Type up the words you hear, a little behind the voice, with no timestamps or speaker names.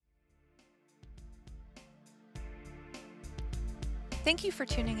Thank you for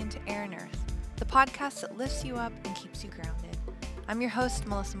tuning into Air and Earth, the podcast that lifts you up and keeps you grounded. I'm your host,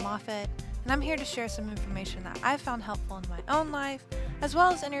 Melissa Moffett, and I'm here to share some information that I've found helpful in my own life, as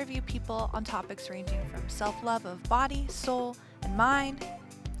well as interview people on topics ranging from self-love of body, soul, and mind,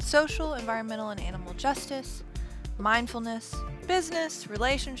 social, environmental, and animal justice, mindfulness, business,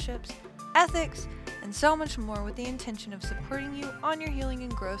 relationships, ethics, and so much more, with the intention of supporting you on your healing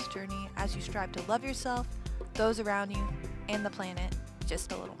and growth journey as you strive to love yourself, those around you, and the planet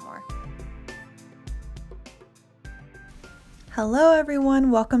just a little more. Hello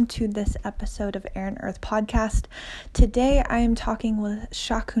everyone, welcome to this episode of Air and Earth podcast. Today I am talking with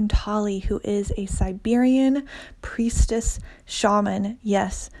Shakuntali, who is a Siberian priestess shaman.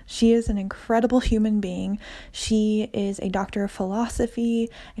 Yes, she is an incredible human being. She is a doctor of philosophy,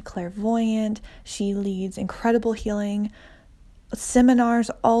 a clairvoyant. She leads incredible healing seminars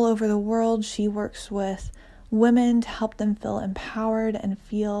all over the world. She works with women to help them feel empowered and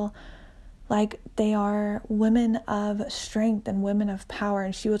feel like they are women of strength and women of power.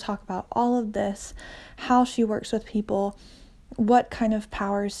 And she will talk about all of this, how she works with people, what kind of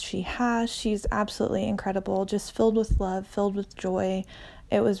powers she has. She's absolutely incredible, just filled with love, filled with joy.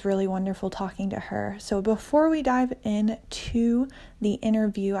 It was really wonderful talking to her. So before we dive into the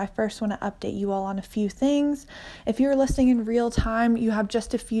interview, I first want to update you all on a few things. If you're listening in real time, you have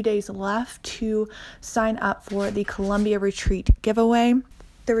just a few days left to sign up for the Columbia Retreat giveaway.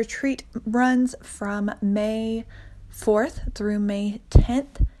 The retreat runs from May 4th through May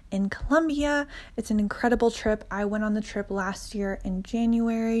 10th in Columbia. It's an incredible trip. I went on the trip last year in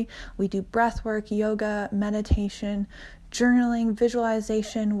January. We do breath work, yoga, meditation, journaling,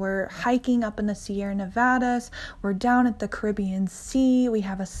 visualization. We're hiking up in the Sierra Nevadas. We're down at the Caribbean Sea. We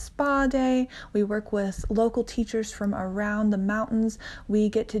have a spa day. We work with local teachers from around the mountains. We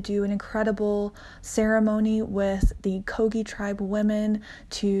get to do an incredible ceremony with the Kogi tribe women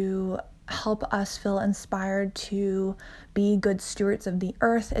to help us feel inspired to be good stewards of the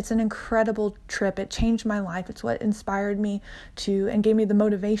earth. It's an incredible trip. It changed my life. It's what inspired me to and gave me the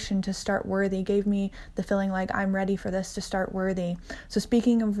motivation to start Worthy, gave me the feeling like I'm ready for this to start Worthy. So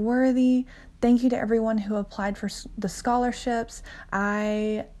speaking of Worthy, thank you to everyone who applied for the scholarships.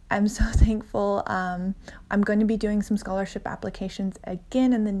 I'm so thankful. I'm going to be doing some scholarship applications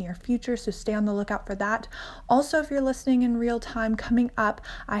again in the near future, so stay on the lookout for that. Also, if you're listening in real time, coming up,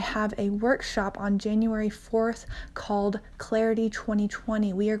 I have a workshop on January 4th called Clarity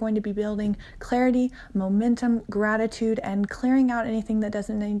 2020. We are going to be building clarity, momentum, gratitude, and clearing out anything that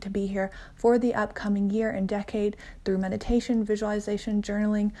doesn't need to be here for the upcoming year and decade through meditation, visualization,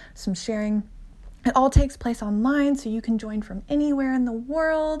 journaling, some sharing. It all takes place online, so you can join from anywhere in the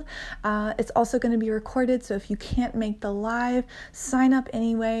world. It's also going to be recorded, so if you can't make the live, sign up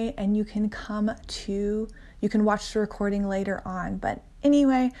anyway, and you can watch the recording later on. But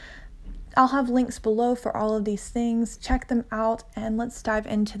anyway, I'll have links below for all of these things. Check them out, and let's dive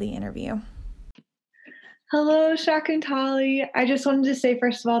into the interview. Hello, Shakuntali. I just wanted to say,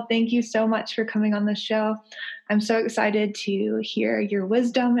 first of all, thank you so much for coming on the show. I'm so excited to hear your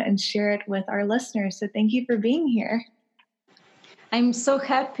wisdom and share it with our listeners. So thank you for being here. I'm so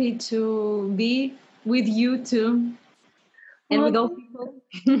happy to be with you too, and with all people.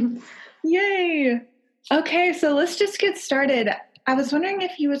 Yay! Okay, so let's just get started. I was wondering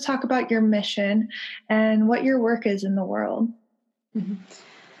if you would talk about your mission and what your work is in the world.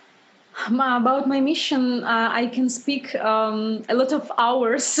 About my mission, I can speak a lot of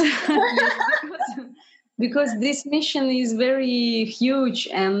hours because this mission is very huge,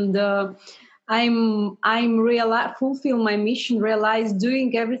 and I'm fulfill my mission, realize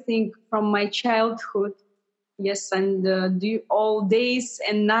doing everything from my childhood. Yes, and do all days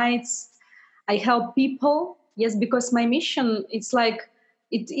and nights. I help people. Yes, because my mission, it's like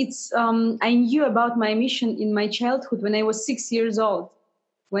I knew about my mission in my childhood when I was 6 years old.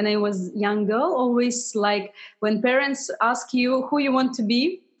 When I was young girl, always like when parents ask you who you want to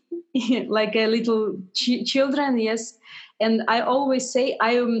be, like a little children, yes. And I always say,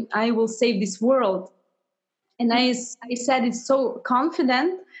 I will save this world. And I said it so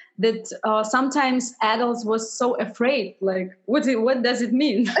confident that sometimes adults was so afraid, like, what does it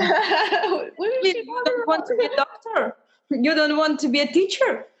mean? You don't want to be a doctor. You don't want to be a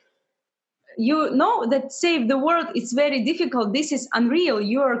teacher. You know that save the world, it's very difficult. This is unreal.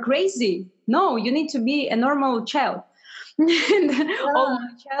 You are crazy. No, you need to be a normal child. All my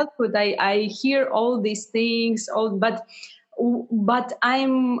childhood, I hear all these things, but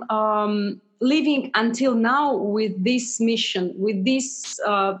I'm living until now with this mission, with these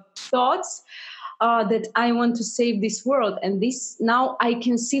thoughts that I want to save this world. And this now I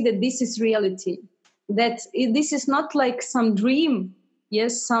can see that this is reality. this is not like some dream,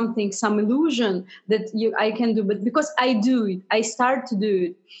 yes, some illusion that I can do, but because I do it, I start to do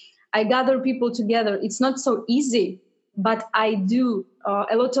it, I gather people together. It's not so easy, but I do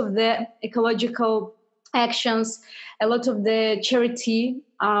a lot of the ecological actions, a lot of the charity.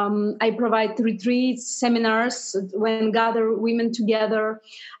 I provide retreats, seminars when gather women together.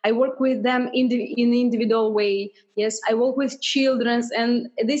 I work with them in individual way. Yes, I work with children,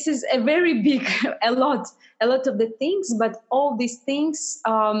 and this is a very big, a lot of the things. But all these things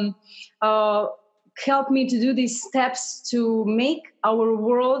uh, help me to do these steps to make our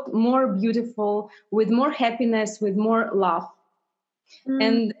world more beautiful, with more happiness, with more love.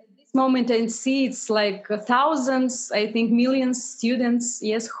 And at this moment I see it's like thousands, I think millions students,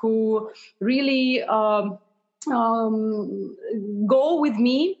 yes, who really um, go with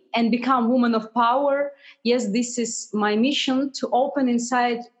me and become women of power. Yes, this is my mission, to open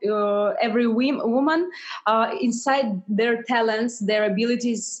inside every woman, inside their talents, their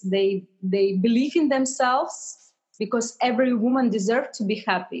abilities. They believe in themselves, because every woman deserves to be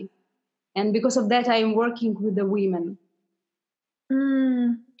happy. And because of that, I am working with the women.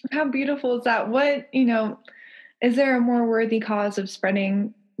 How beautiful is that? Is there a more worthy cause of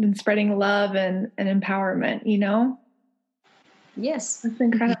spreading love and empowerment, Yes. That's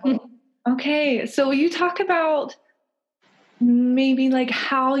incredible. Okay, so will you talk about maybe like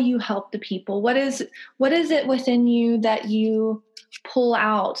how you help the people? What is it within you that you pull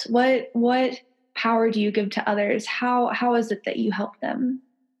out? What power do you give to others? How is it that you help them?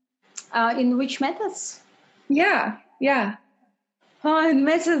 In which methods? Yeah. In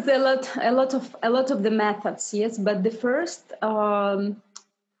methods, a lot of the methods, yes. But the first,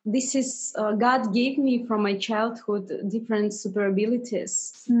 this is God gave me from my childhood different super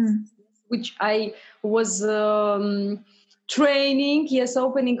abilities, which I was training, yes,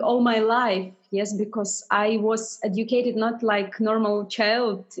 opening all my life, yes, because I was educated not like normal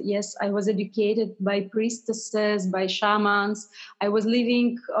child. Yes, I was educated by priestesses, by shamans. I was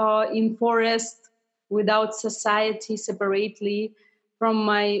living in forest without society, separately from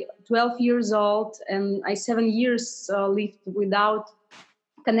my 12 years old, and I 7 years lived without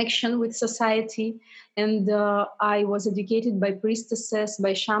connection with society. And I was educated by priestesses,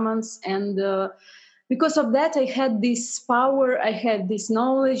 by shamans, and because of that I had this power, I had these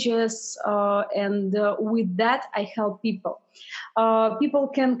knowledges, and with that I help people. People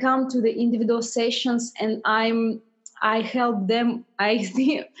can come to the individual sessions, and I help them. I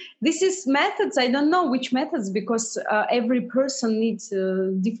think this is methods. I don't know which methods, because every person needs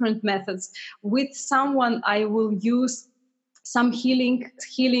different methods. With someone I will use some healing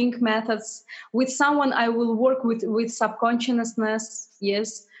methods. With someone I will work with subconsciousness.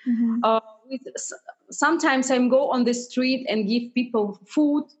 Yes. With sometimes I go on the street and give people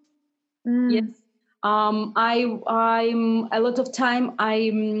food. Yes. I'm a lot of time I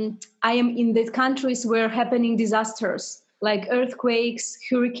am in the countries where happening disasters like earthquakes,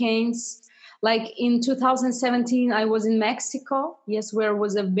 hurricanes. Like in 2017, I was in Mexico. Yes, where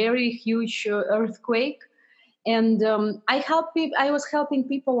was a very huge earthquake, and I was helping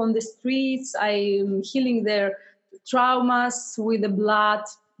people on the streets. I'm healing their traumas with the blood.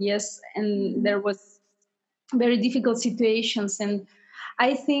 Yes, and there was very difficult situations, and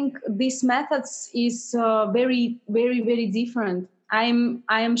I think these methods is very, very, very different. I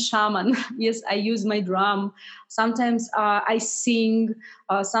am shaman. Yes, I use my drum. Sometimes I sing.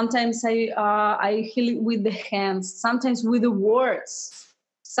 Sometimes I heal with the hands. Sometimes with the words.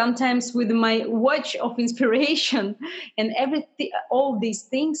 Sometimes with my watch of inspiration, and everything. All these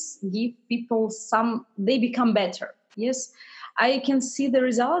things give people some. They become better. Yes, I can see the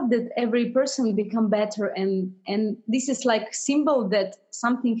result that every person become better, and this is like symbol that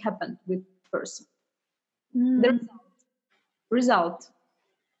something happened with person. The result.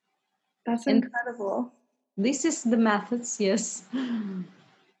 That's And incredible. this is the methods. Yes.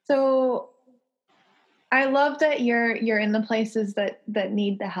 So I love that you're in the places that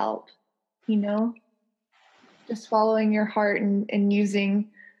need the help, just following your heart and using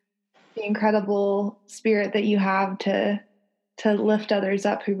the incredible spirit that you have to lift others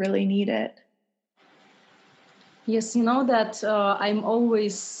up who really need it. Yes, you know that I'm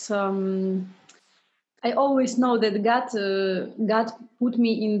always. I always know that God put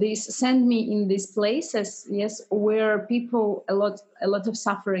me in this, send me in these places. Yes, where people a lot of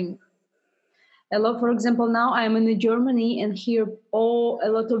suffering. A lot, for example, now I'm in Germany, and here a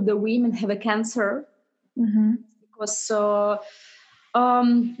lot of the women have a cancer, because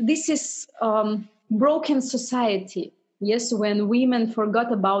this is broken society. Yes, when women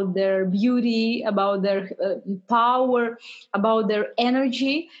forgot about their beauty, about their power, about their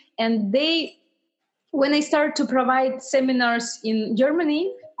energy, and they when I start to provide seminars in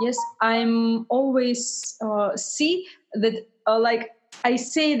Germany, yes, I'm always see that like I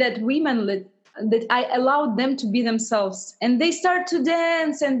say that women that I allowed them to be themselves, and they start to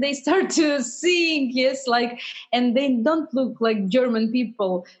dance and they start to sing, yes, like, and they don't look like German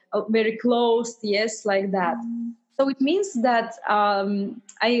people, very closed, yes, like that. So it means that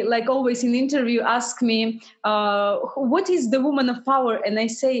I, like always in interview, ask me, what is the woman of power? And I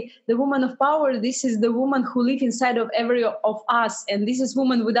say, the woman of power, this is the woman who lives inside of every of us. And this is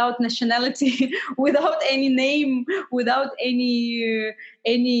woman without nationality, without any name, without any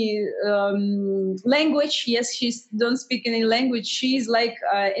language. Yes, she don't speak any language. She's like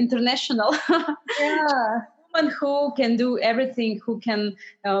international. Yeah. Women who can do everything,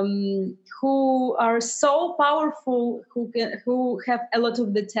 who are so powerful, who have a lot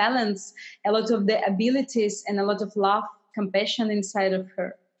of the talents, a lot of the abilities, and a lot of love, compassion inside of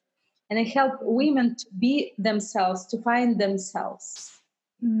her. And I help women to be themselves, to find themselves.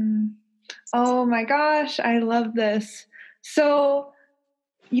 Oh my gosh, I love this. So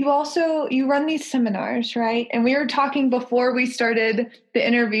you run these seminars, right? And we were talking before we started the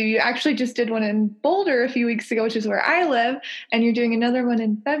interview. You actually just did one in Boulder a few weeks ago, which is where I live, and you're doing another one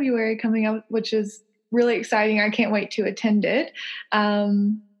in February coming up, which is really exciting. I can't wait to attend it.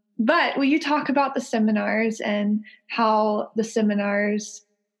 But will you talk about the seminars and how they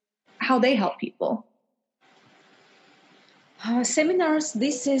help people? Seminars,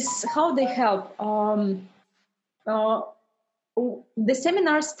 this is how they help. Uh, the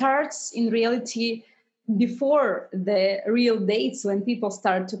seminar starts in reality before the real dates when people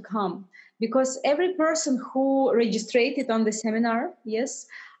start to come, because every person who registered on the seminar, yes,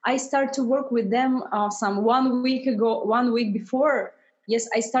 I start to work with them some 1 week before. Yes,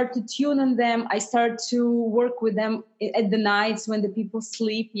 I start to tune on them. I start to work with them at the nights when the people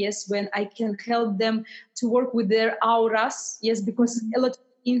sleep. Yes, when I can help them to work with their auras. Yes, because a lot of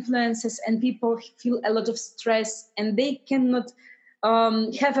influences and people feel a lot of stress and they cannot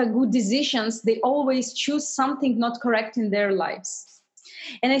have a good decisions. They always choose something not correct in their lives,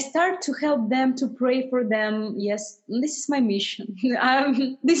 and I start to help them, to pray for them. Yes, this is my mission.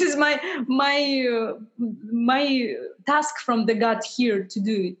 This is my task from the God here to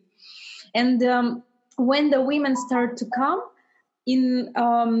do it. And when the women start to come in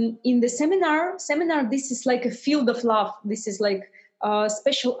the seminar, this is like a field of love. This is like a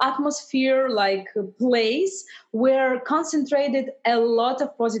special atmosphere, like a place where concentrated a lot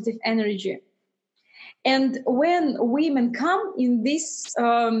of positive energy. And when women come in this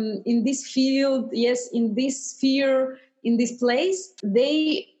field, yes, in this sphere, in this place,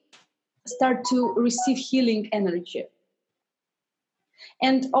 they start to receive healing energy.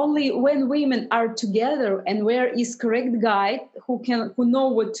 And only when women are together and where is correct guide who know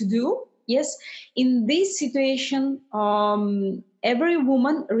what to do, yes, in this situation, every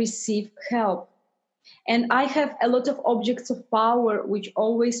woman receive help. And I have a lot of objects of power which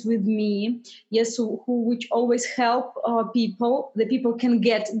always with me, yes, which always help people. The people can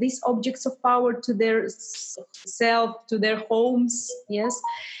get these objects of power to their self, to their homes, yes.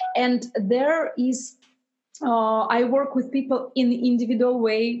 And there is I work with people in individual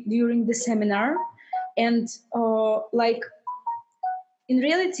way during the seminar. And like in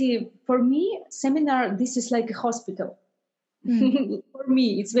reality, for me, seminar, this is like a hospital. For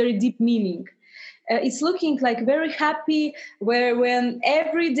me, it's very deep meaning. It's looking like very happy, where when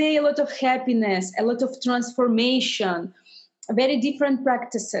every day a lot of happiness, a lot of transformation, very different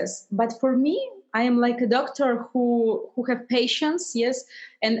practices. But for me, I am like a doctor who have patients, yes,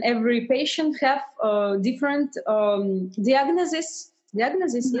 and every patient have different diagnosis,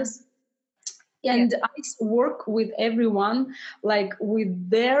 yes. And I work with everyone like with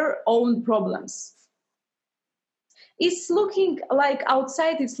their own problems. It's looking like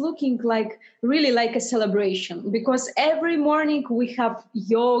outside, it's looking like really like a celebration, because every morning we have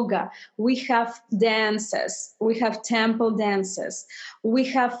yoga, we have dances, we have temple dances, we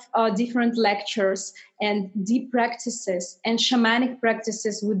have different lectures and deep practices and shamanic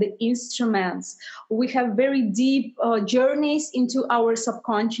practices with the instruments. We have very deep journeys into our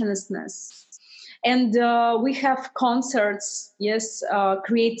subconsciousness. And we have concerts, yes,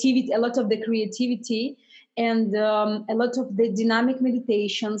 creativity, a lot of the creativity, and a lot of the dynamic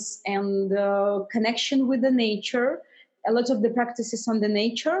meditations and connection with the nature, a lot of the practices on the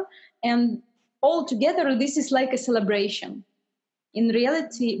nature. And all together, this is like a celebration in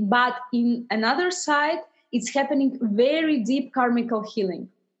reality. But in another side, it's happening very deep karmical healing.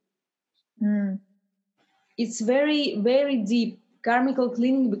 It's very, very deep karmical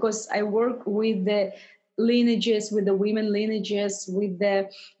cleaning, because I work with the lineages, with the women lineages, with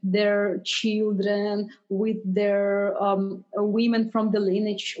their children, with their women from the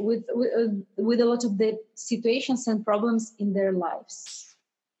lineage, with a lot of the situations and problems in their lives.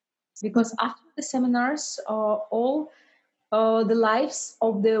 Because after the seminars, all the lives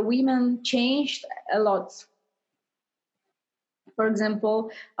of the women changed a lot. For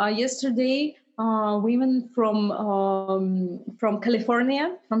example, yesterday, women from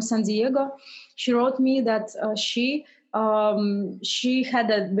California, from San Diego, she wrote me that she had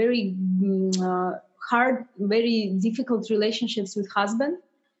a very hard, very difficult relationships with husband.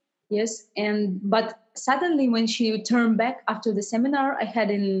 Yes, but suddenly when she turned back after the seminar, I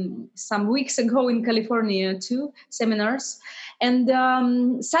had in some weeks ago in California 2 seminars, and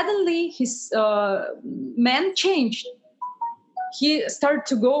suddenly his man changed. He started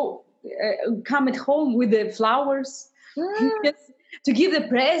to come at home with the flowers, just to give the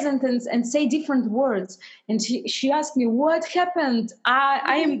present and say different words. And she asked me, what happened?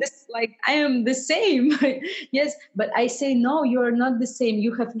 I am this, like, I am the same. Yes, but I say, no, you are not the same.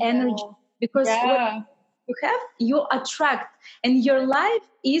 You have energy, because what you have, you attract, and your life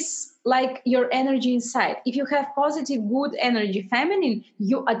is like your energy inside. If you have positive, good energy, feminine,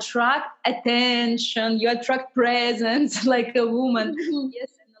 you attract attention, you attract presence like a woman.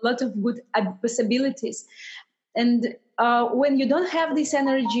 Yes, and a lot of good possibilities. And when you don't have this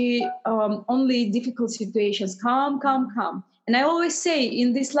energy, only difficult situations come. And I always say,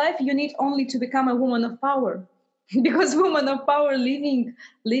 in this life, you need only to become a woman of power, because woman of power living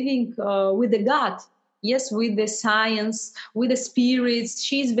with the God. Yes, with the science, with the spirits.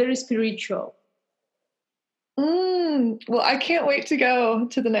 She's very spiritual. Well, I can't wait to go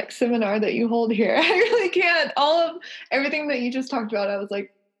to the next seminar that you hold here. I really can't. All of everything that you just talked about, I was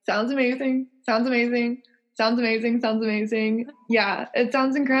like, sounds amazing. Yeah, it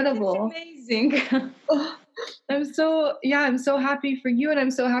sounds incredible. It's amazing. I'm so happy for you, and I'm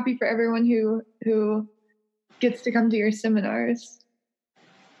so happy for everyone who gets to come to your seminars.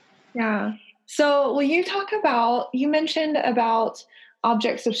 Yeah. So will you talk about, you mentioned about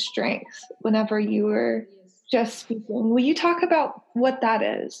objects of strength whenever you were just speaking. Will you talk about what that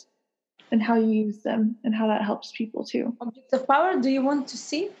is and how you use them and how that helps people too? Objects of power, do you want to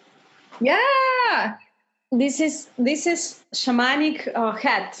see? Yeah. This is shamanic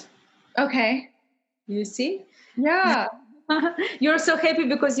hat. Okay. You see? Yeah. You're so happy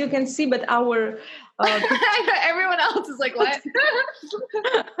because you can see, but our everyone else is like, what?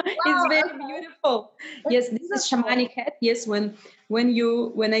 It's very beautiful. Yes, this is shamanic hat. Yes, when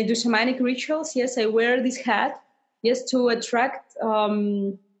I do shamanic rituals, yes, I wear this hat, yes, to attract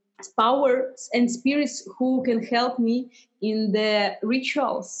powers and spirits who can help me in the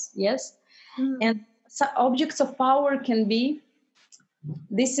rituals. Yes, and so objects of power can be.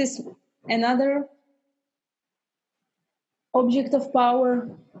 This is another object of power.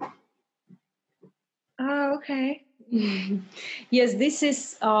 Oh, okay. Yes, this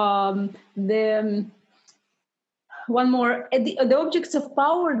is the one more. The objects of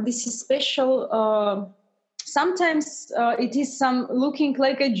power. This is special. Sometimes it is some looking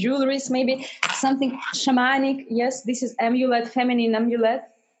like a jewelry, maybe something shamanic. Yes, this is amulet, feminine amulet.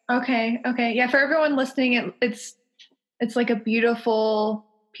 Okay. Yeah, for everyone listening, it's like a beautiful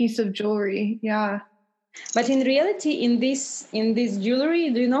piece of jewelry. Yeah. But in reality, in this jewelry,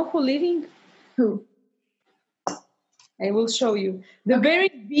 do you know who living? Who? I will show you. The very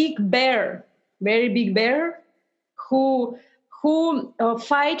big bear who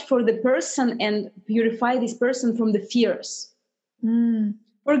fight for the person and purify this person from the fears.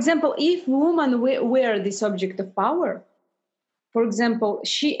 For example, if women wear this object of power, for example,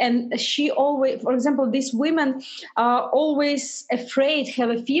 these women are always afraid, have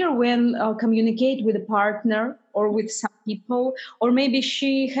a fear when communicate with a partner or with some people, or maybe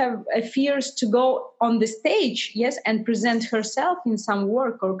she have a fears to go on the stage, yes, and present herself in some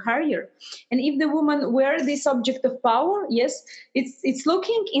work or career. And if the woman wear this object of power, yes, it's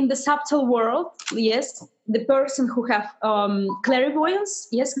looking in the subtle world, yes, the person who have clairvoyance,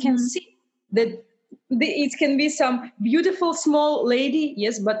 yes, can see that it can be some beautiful small lady,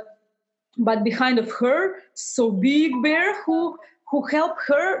 yes, but behind of her, so big bear who help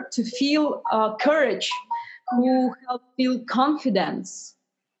her to feel courage, who help feel confidence.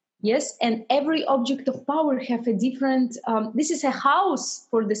 Yes, and every object of power have a different. This is a house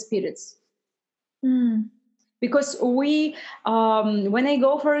for the spirits. Because when I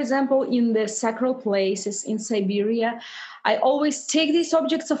go, for example, in the sacral places in Siberia, I always take these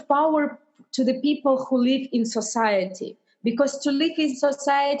objects of power to the people who live in society, because to live in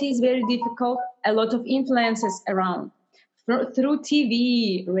society is very difficult, a lot of influences around. through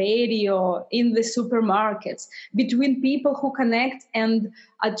TV, radio, in the supermarkets, between people who connect and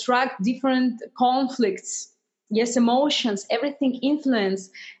attract different conflicts. Yes, emotions, everything influence,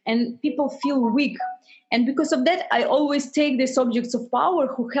 and people feel weak. And because of that, I always take these objects of power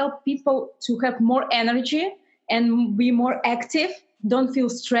who help people to have more energy and be more active, don't feel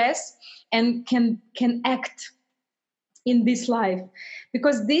stress, and can act in this life,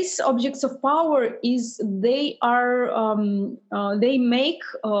 because these objects of power is they make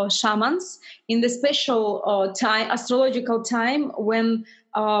shamans in the special time, astrological time, when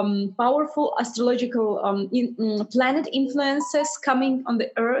powerful astrological planet influences coming on the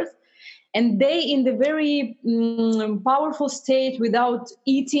earth, and they in the very powerful state without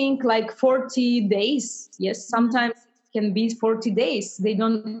eating like 40 days. Yes, sometimes it can be 40 days they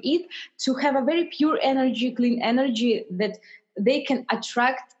don't eat, to have a very pure energy, clean energy, that they can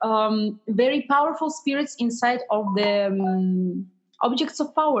attract very powerful spirits inside of the objects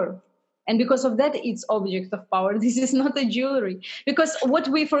of power. And because of that, it's object of power. This is not a jewelry, because what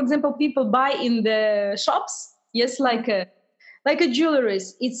we, for example, people buy in the shops, yes, like a jewelry,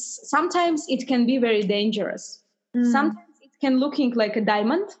 it's sometimes it can be very dangerous. Sometimes it can looking like a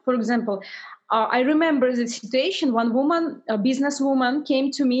diamond, for example. I remember the situation, one woman, a businesswoman,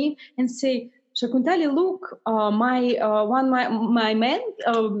 came to me and say, Shakuntali, look, my man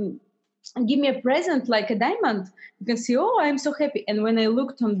give me a present like a diamond. You can see, oh, I'm so happy. And when I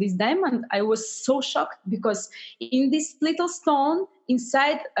looked on this diamond, I was so shocked, because in this little stone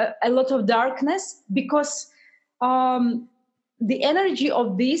inside a lot of darkness, because the energy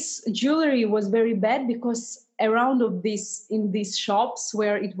of this jewelry was very bad, because around of this, in these shops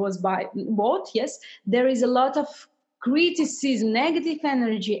where it was bought, yes, there is a lot of criticism, negative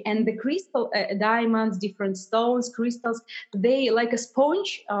energy, and the crystal diamonds, different stones, crystals, they like a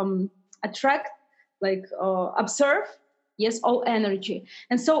sponge attract, like observe, yes, all energy.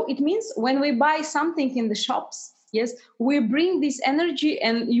 And so it means when we buy something in the shops, yes, we bring this energy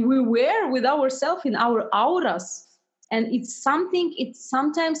and we wear with ourselves in our auras, and it's something, it's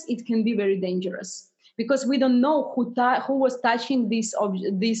sometimes it can be very dangerous, because we don't know who was touching this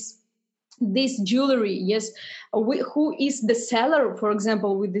jewelry. Yes, who is the seller, for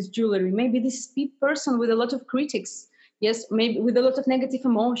example, with this jewelry. Maybe this person with a lot of critics, yes, maybe with a lot of negative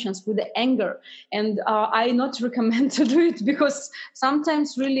emotions, with the anger. And I not recommend to do it, because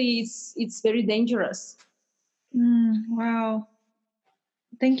sometimes really it's very dangerous. Wow.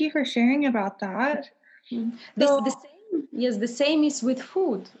 Thank you for sharing about that. The same, yes, the same is with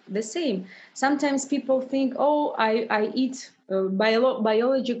food. The same. Sometimes people think, oh, I eat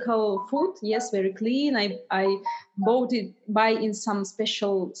biological food. Yes, very clean. I bought it buy in some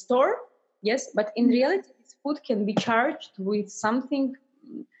special store. Yes, but in reality, this food can be charged with something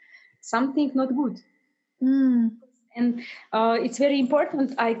not good. And it's very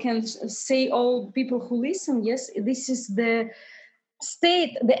important. I can say all people who listen, yes, this is the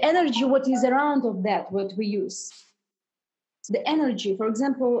state, the energy, what is around of that, what we use, the energy. For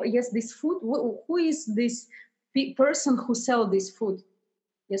example, yes, this food, who is this person who sell this food?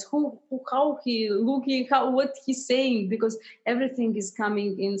 Yes, who how he looking, how, what he's saying, because everything is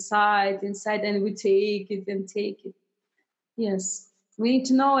coming inside, and we take it and take it. Yes, we need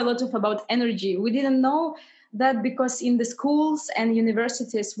to know a lot about energy. We didn't know that, because in the schools and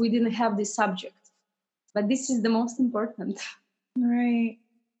universities we didn't have this subject, but this is the most important. Right.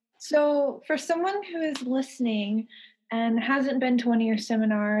 So, for someone who is listening and hasn't been to one of your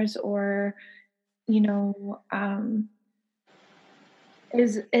seminars, or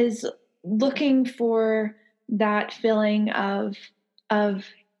is looking for that feeling of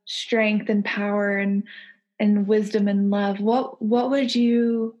strength and power and wisdom and love, what would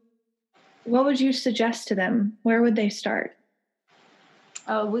you suggest to them? Where would they start?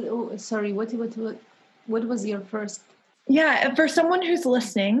 Sorry, what was your first? Yeah, for someone who's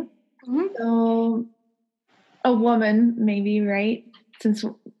listening, so a woman maybe, right? Since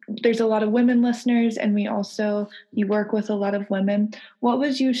there's a lot of women listeners, and you work with a lot of women, what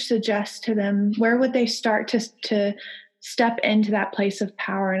would you suggest to them? Where would they start to step into that place of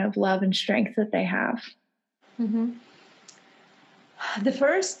power and of love and strength that they have? The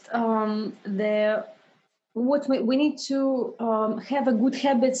first, what we need to have a good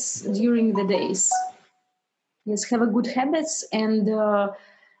habits during the days. Yes, have a good habits, and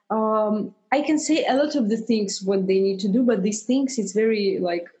I can say a lot of the things what they need to do, but these things it's very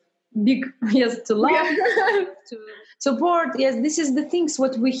like big. Yes, to love, to support. Yes, this is the things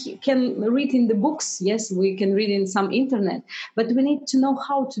what we can read in the books. Yes, we can read in some internet, but we need to know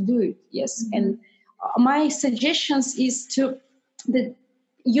how to do it. Yes, and my suggestions is that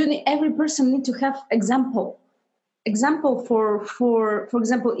every person need to have example. example for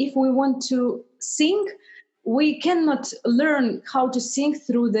example, if we want to sing, we cannot learn how to sing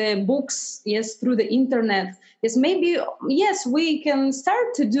through the books, yes, through the internet. Yes, maybe, yes, we can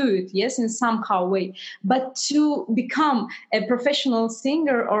start to do it, yes, in somehow way, but to become a professional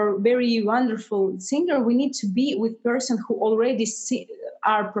singer or very wonderful singer, we need to be with person who already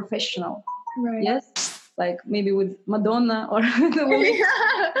are professional. Right. Yes, like maybe with Madonna or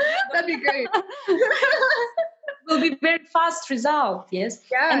That'd be great. will be very fast result. Yes.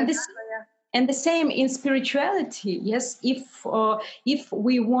 Yeah. And this, and the same in spirituality. Yes, if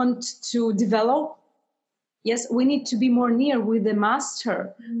we want to develop, yes, we need to be more near with the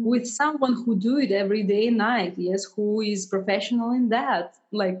master, with someone who do it every day and night. Yes, who is professional in that,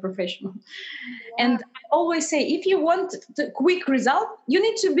 like professional. Yeah. And I always say, if you want the quick result, you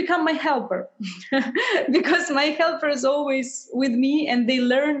need to become my helper, because my helper is always with me, and they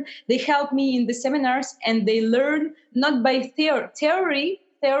learn. They help me in the seminars, and they learn not by theory,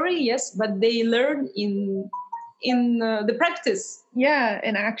 yes, but they learn in the practice. Yeah,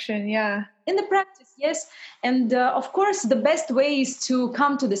 in action. Yeah. In the practice, yes. And of course, the best way is to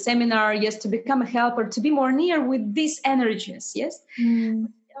come to the seminar, yes, to become a helper, to be more near with these energies, yes.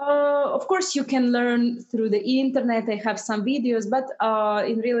 Of course, you can learn through the internet. I have some videos, but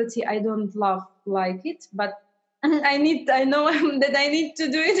in reality, I don't love like it. But I know that I need to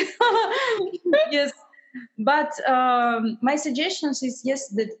do it. Yes. But my suggestions is, yes,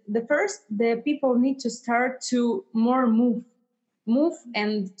 that the people need to start to more move,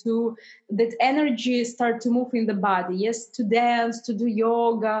 and to that energy start to move in the body, yes, to dance, to do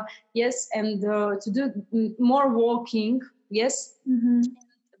yoga, yes, and to do more walking, yes.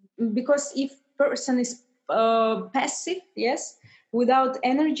 Because if person is passive, yes, without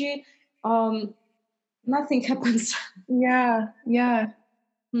energy, nothing happens. Yeah. Yes.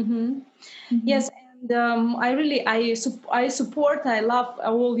 And I support, I love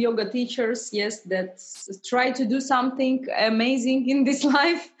all yoga teachers, yes, that try to do something amazing in this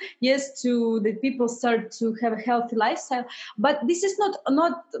life, yes, to the people start to have a healthy lifestyle. But this is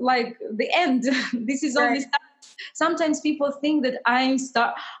not like the end. This is only start. Sometimes people think that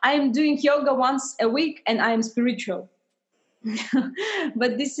I'm doing yoga once a week and I'm spiritual.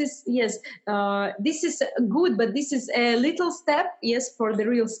 But this is, yes, this is good, but this is a little step, yes, for the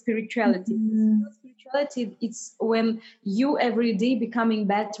real spirituality. Real spirituality, it's when you every day becoming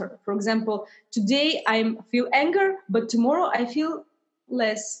better. For example, today I feel anger, but tomorrow I feel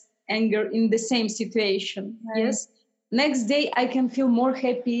less anger in the same situation. Right. Yes, next day I can feel more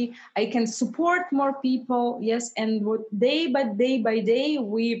happy, I can support more people, yes. And what day by day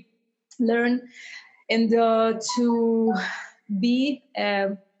we learn, and to be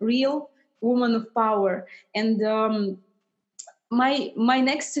a real woman of power. And my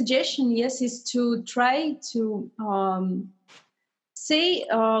next suggestion, yes, is to try to say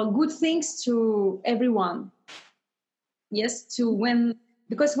good things to everyone. Yes, to when,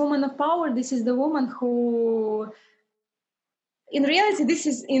 because woman of power, this is the woman who, in reality, this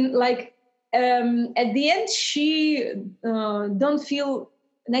is in like at the end she don't feel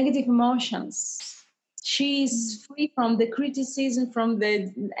negative emotions. She's free from the criticism, from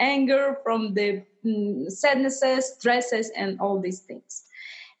the anger, from the sadnesses, stresses, and all these things.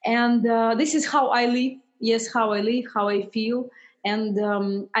 And this is how I live. Yes, how I live, how I feel, and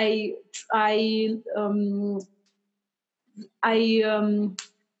I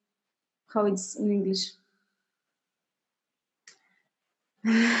how it's in English.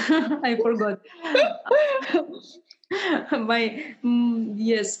 I forgot.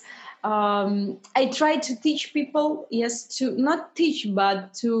 Yes. I try to teach people, yes, to not teach,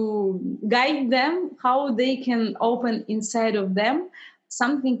 but to guide them how they can open inside of them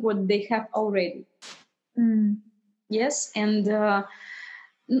something what they have already. Yes, and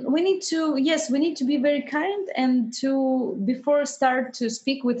we need to, yes, we need to be very kind, and to before start to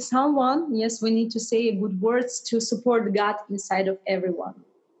speak with someone, yes, we need to say good words to support God inside of everyone,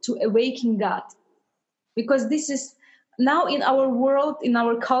 to awaken God, because this is now in our world, in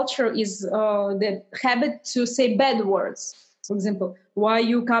our culture, is the habit to say bad words. For example, why are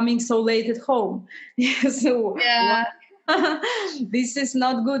you coming so late at home? So Yeah. this is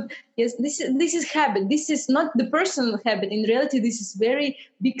not good. Yes, this is habit. This is not the personal habit. In reality, this is very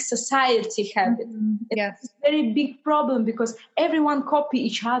big society habit. Yes. It's a very big problem because everyone copy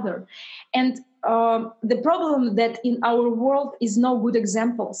each other, and the problem that in our world is no good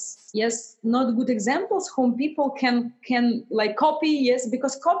examples. Yes, not good examples whom people can like copy. Yes,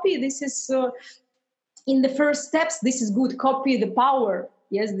 because copy, this is in the first steps. This is good. Copy the power.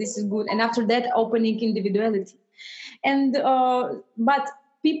 Yes, this is good, and after that, opening individuality. And but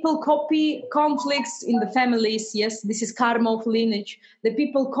people copy conflicts in the families. Yes, this is karma of lineage. The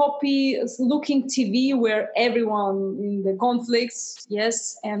people copy looking TV where everyone in the conflicts.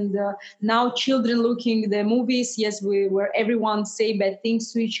 Yes, and now children looking the movies. Yes, where everyone say bad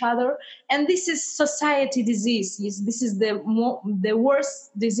things to each other. And this is society disease. Yes, this is the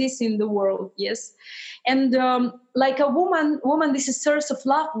worst disease in the world. Yes, and like a woman, this is source of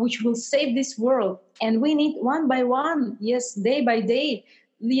love which will save this world. And we need one by one. Yes, day by day.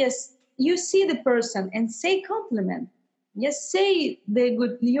 Yes, you see the person and say compliment. Yes, say the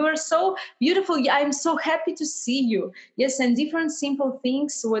good. You are so beautiful. I'm so happy to see you. Yes, and different simple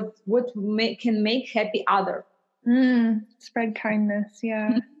things can make happy other. Spread kindness.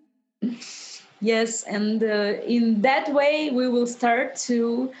 Yeah. Yes, and in that way we will start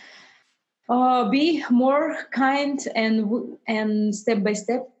to be more kind and step by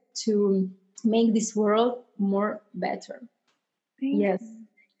step to make this world more better. Yes.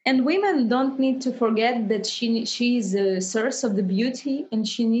 And women don't need to forget that she is a source of the beauty, and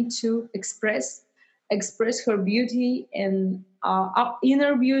she needs to express her beauty and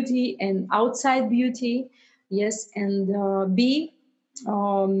inner beauty and outside beauty. Yes, and be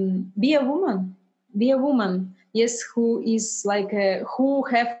a woman. Be a woman. Yes, who is like who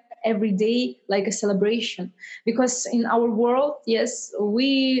have every day like a celebration, because in our world, yes,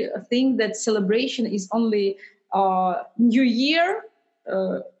 we think that celebration is only New Year,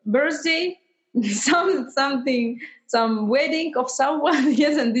 birthday, some wedding of someone.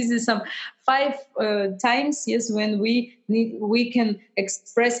 Yes, and this is some 5 times. Yes, when we can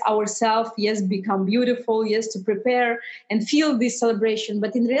express ourselves. Yes, become beautiful. Yes, to prepare and feel this celebration.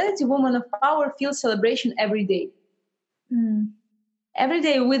 But in reality, women of power feel celebration every day. Every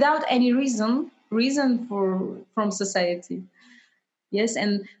day without any reason from society. Yes,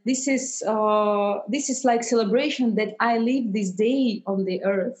 and this is like celebration that I live this day on the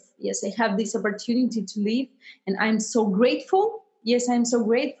earth. Yes, I have this opportunity to live, and I'm so grateful. Yes, I'm so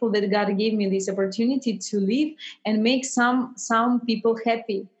grateful that God gave me this opportunity to live and make some people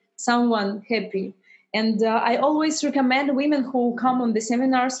happy, someone happy. And I always recommend women who come on the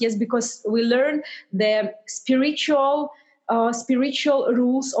seminars. Yes, because we learn the spiritual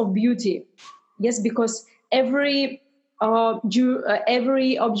rules of beauty. Yes, because every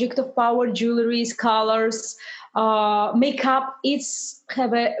object of power, jewelries, colors, makeup, it's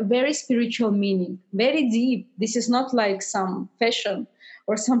have a very spiritual meaning, very deep. This is not like some fashion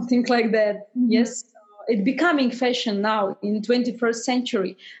or something like that. Yes, it's becoming fashion now in 21st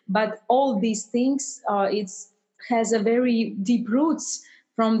century, but all these things, it's has a very deep roots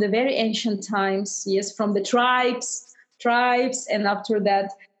from the very ancient times. Yes, from the tribes, and after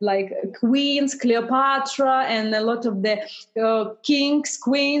that, like queens, Cleopatra, and a lot of the kings,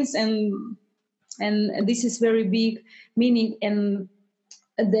 queens, and this is very big meaning, and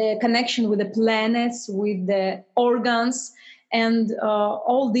the connection with the planets, with the organs, and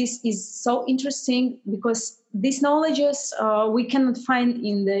all this is so interesting, because these knowledges we cannot find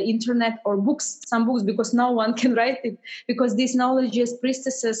in the internet or books, some books, because no one can write it, because these knowledges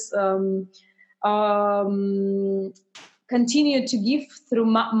priestesses um, continue to give through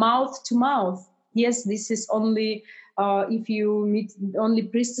mouth to mouth. Yes, this is only if you meet, only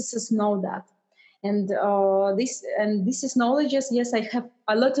priestesses know that. And this is knowledges. Yes, I have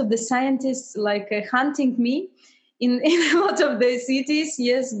a lot of the scientists like hunting me in a lot of the cities.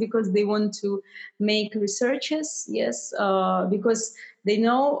 Yes, because they want to make researches. Yes, because they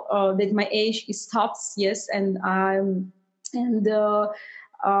know that my age is tops. Yes, and I'm and the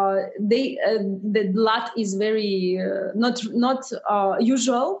blood is very not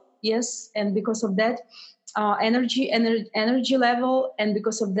usual. Yes, and because of that, energy level, and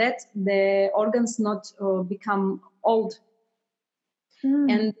because of that, the organs not become old.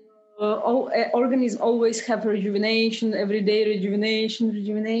 And organs always have rejuvenation, everyday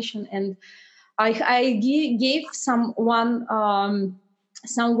rejuvenation. And I gave someone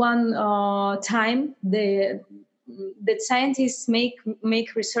time that scientists make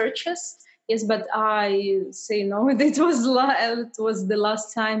researches. Yes, but I say no. It was the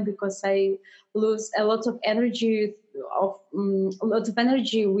last time, because I lose a lot of energy,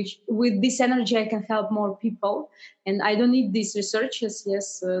 which with this energy I can help more people, and I don't need these researches.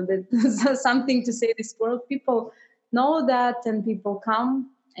 Yes, that something to say this world. People know that, and people come,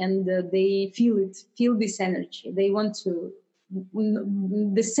 and they feel this energy. They want to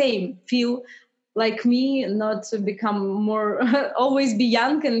the same feel like me, not to become more always be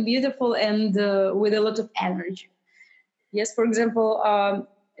young and beautiful, and with a lot of energy. Yes, for example,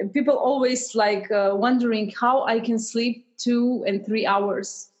 people always like wondering how I can sleep 2 and 3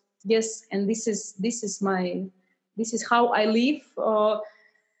 hours. Yes, and this is how I live.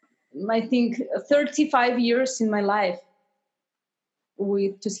 I think 35 years in my life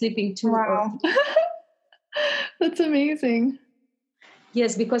with to sleeping 2 or 3. Wow. That's amazing.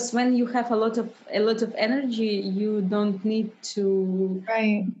 Yes, because when you have a lot of energy, you don't need to.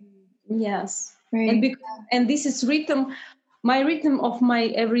 Right. Yes, and Right. and this is rhythm. My rhythm of my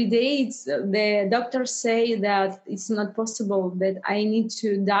everyday. It's the doctors say that it's not possible, that I need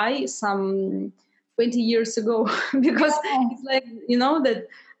to die some 20 years ago because Yeah. it's like that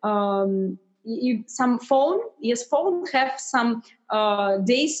some phone have some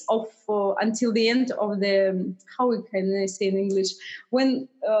days of until the end of the, how can I say in English, when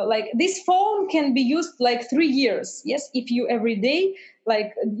like this phone can be used like 3 years. Yes, if you every day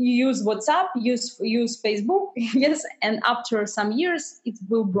like you use WhatsApp, use Facebook, yes, and after some years it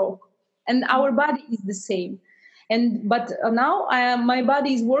will broke. And our body is the same. And but now my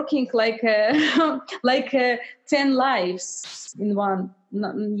body is working like like 10 lives in one.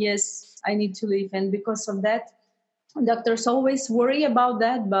 Yes, I need to live, and because of that, doctors always worry about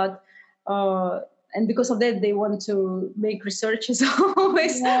that, but uh, and because of that they want to make researches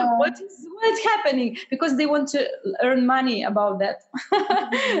always Yeah. what's happening, because they want to earn money about that.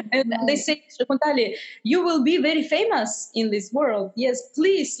 And they Right. say, Shakuntali, you will be very famous in this world, yes,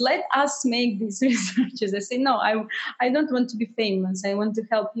 please let us make these researches. I say, no, I don't want to be famous, I want to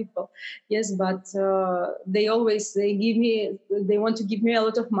help people. Yes, but they want to give me a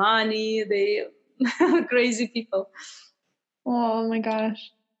lot of money, they crazy people. Oh my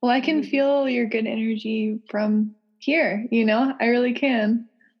gosh. Well, I can feel your good energy from here, I really can.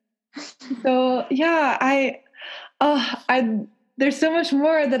 So, yeah, I there's so much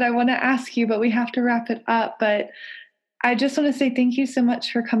more that I want to ask you, but we have to wrap it up. But I just want to say thank you so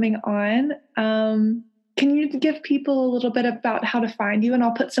much for coming on. Can you give people a little bit about how to find you? And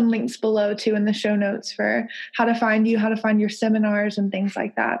I'll put some links below too in the show notes for how to find you, how to find your seminars and things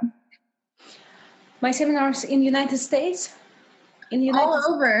like that. My seminars in United States, in United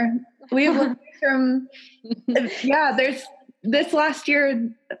All over. We have listeners from, yeah, there's this last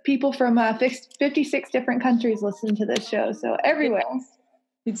year, people from 56 different countries listened to this show. So everywhere. Yes.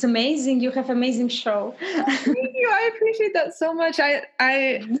 It's amazing. You have amazing show. Thank you. I appreciate that so much.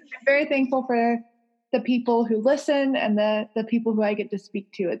 I'm very thankful for the people who listen and the people who I get to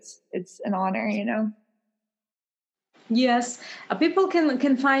speak to. It's an honor. Yes, people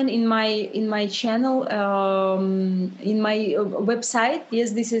can find in my channel, in my website.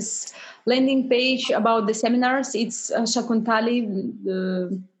 Yes, this is landing page about the seminars. It's Shakuntali.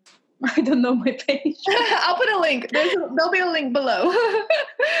 I don't know my page. I'll put a link. There'll be a link below.